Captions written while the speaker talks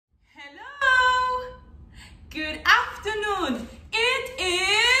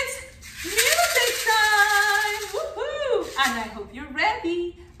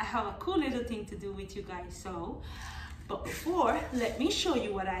have a cool little thing to do with you guys. So, but before, let me show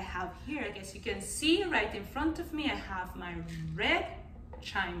you what I have here. I guess you can see right in front of me, I have my red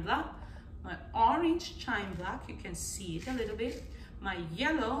chime block, my orange chime block, you can see it a little bit, my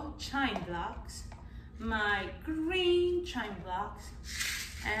yellow chime blocks, my green chime blocks,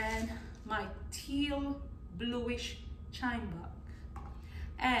 and my teal bluish chime block.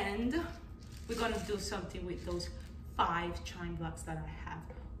 And we're gonna do something with those 5 chime blocks that I have.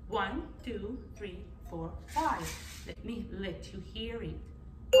 1, 2, 3, 4, 5. Let me let you hear it.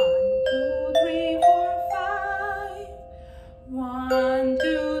 1, 2, 3, 4, 5. 1,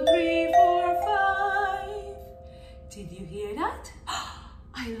 2, 3, 4, 5. Did you hear that?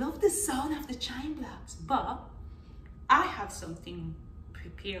 I love the sound of the chime blocks, but I have something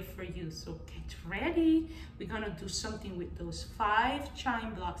prepared for you, so get ready. We're gonna do something with those 5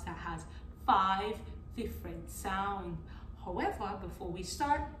 chime blocks that has 5 different sounds. However, before we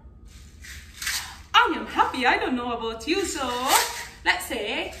start, I am happy. I don't know about you, so let's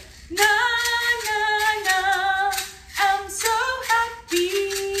say na na na. I'm so happy,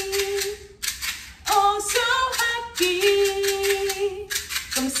 oh so happy.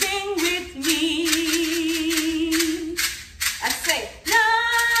 Come sing with me. I say na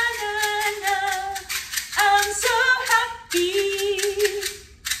na na. I'm so happy,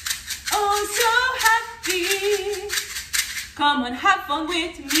 oh so happy. Come and have fun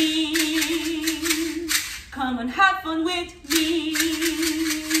with me. Come and have fun with me.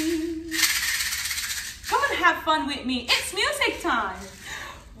 Come and have fun with me. It's music time.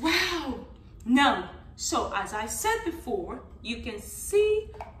 Wow. Now, so as I said before, you can see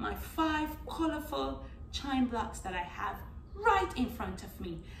my 5 colorful chime blocks that I have right in front of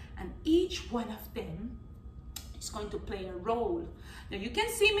me. And each one of them is going to play a role. Now you can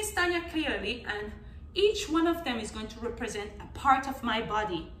see Miss Tanya clearly, and each one of them is going to represent a part of my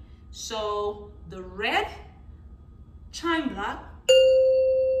body. So the red chime block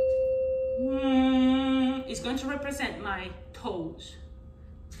is going to represent my toes.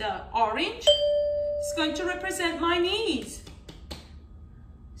 The orange is going to represent my knees.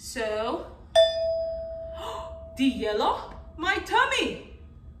 So the yellow, my tummy.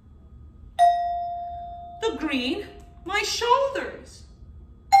 The green, my shoulders.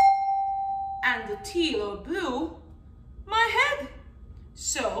 And the teal or blue, my head.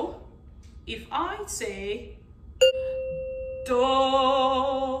 So if I say do,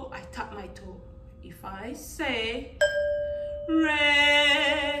 I tap my toe. If I say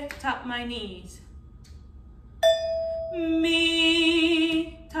re, tap my knees.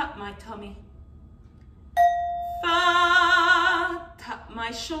 Mi, tap my tummy. Fa, tap my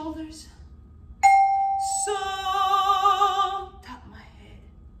shoulders. So, tap my head.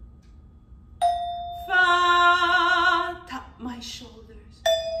 Fa, tap my shoulders.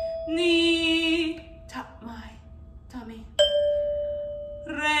 Ni, tap my tummy.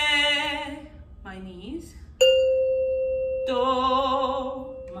 Re, my knees.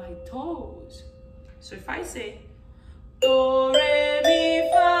 Do, my toes. So if I say do, re, mi,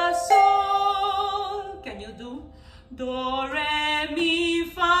 fa, sol, can you do do, re, mi,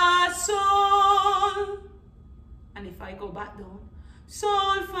 fa, sol? And if I go back down,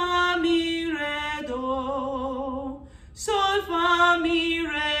 sol, fa, mi, re, do, sol, fa, mi,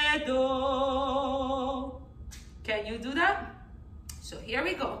 re, do. Can you do that? So here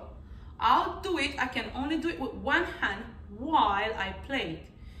we go. I'll do it. I can only do it with one hand while I play it.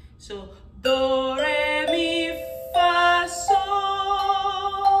 So do, re, mi, fa, sol,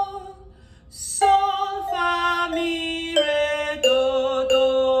 sol, fa, mi, re, do,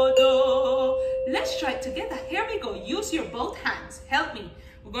 do, do. Let's try it together. Here we go. Use your both hands. Help me.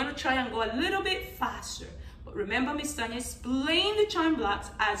 We're going to try and go a little bit faster. But remember, Miss Tanya is playing the chime blocks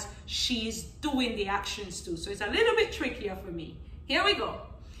as she's doing the actions too. So it's a little bit trickier for me. Here we go.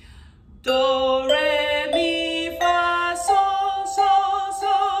 Do, re, mi, fa, sol, sol,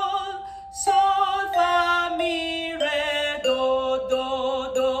 sol, sol, fa, mi, re, do,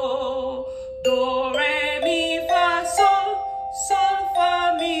 do, do. Do, re, mi, fa, sol, sol,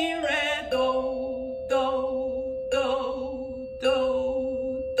 fa, mi, re, do, do, do, do,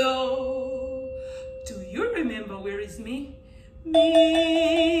 do. Do you remember where is me? Me,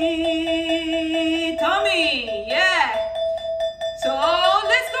 tummy, yeah. So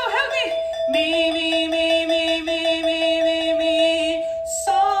let's go, help me. Me, me, me, me, me, me, me, me.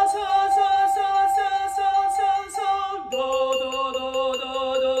 Sol, sol, sol, sol, sol, sol, sol, sol. Do, do, do, do,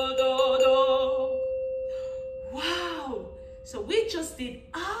 do, do, do. Wow. So we just did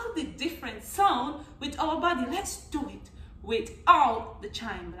all the different sound with our body. Let's do it without the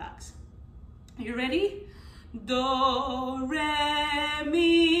chime blocks. Are you ready? do, re,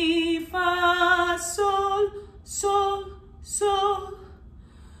 mi, fa, sol, sol, sol,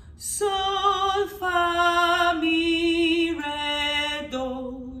 sol, fa, mi, re,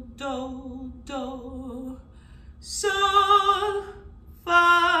 do, do, do, sol,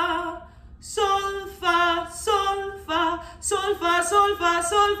 fa, sol, fa, sol, fa, sol, fa, sol, fa,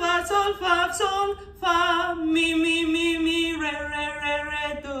 sol, fa, sol, fa, sol, fa, mi, re, re, re,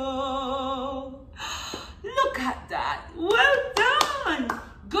 re, do. Look at that. Well done.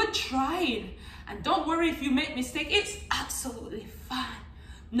 Good trying. And don't worry if you make mistake. It's absolutely fine.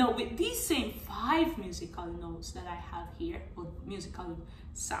 Now with these same 5 musical notes that I have here, or musical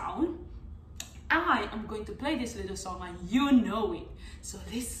sound, I am going to play this little song and you know it. So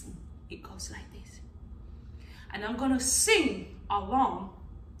listen, it goes like this. And I'm gonna sing along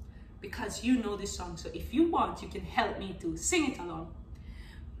because you know this song. So if you want, you can help me to sing it along.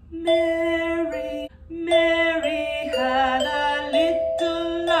 Mary, Mary had a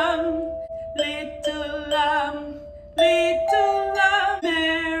little lamb, little lamb, little lamb.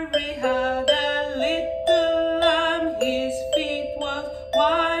 Mary had a little lamb, his feet was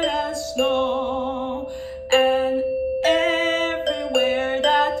white as snow. And everywhere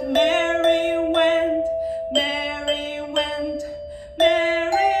that Mary went, Mary went,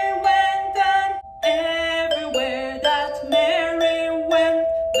 Mary went, and everywhere that Mary went,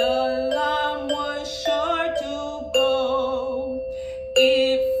 the lamb was sure to go.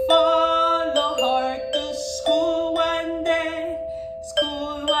 It followed her to school one day,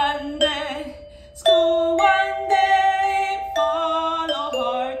 school one day, school one day. It followed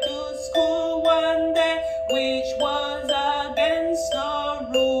her to school one day, which was against the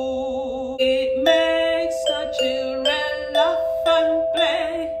rule. It makes the children laugh and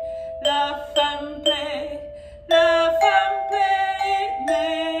play, laugh and play, laugh and play. It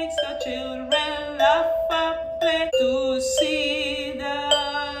makes the children laugh and play to see the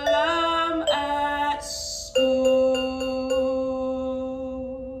lamb at school.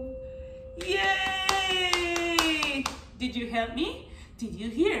 Yay! Did you help me? Did you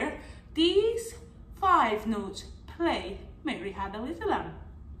hear these 5 notes play Mary Had a Little Lamb?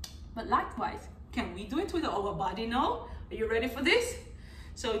 But likewise, can we do it with our body now? Are you ready for this?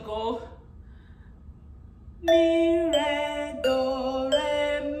 So go mi, re, do,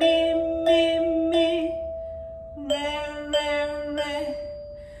 re, mi, re, re, re,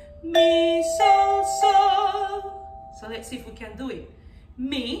 mi, sol, sol. So let's see if we can do it.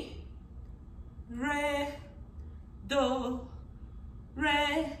 Mi, re, do,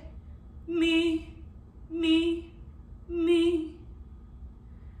 re, mi,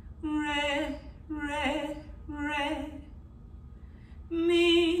 re, re, re,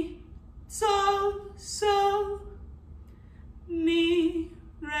 mi, sol, sol, mi,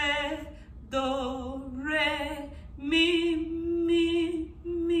 re, do, re, mi, re,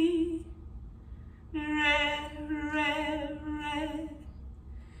 re, re,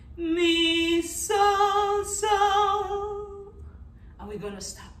 mi, sol, sol. And we're gonna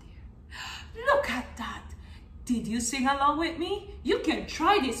stop there. Look at that. Did you sing along with me? You can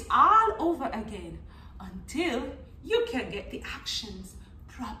try this all over again until you can get the actions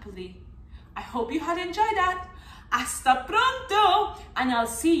properly. I hope you had enjoyed that. Hasta pronto, and I'll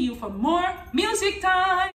see you for more music time.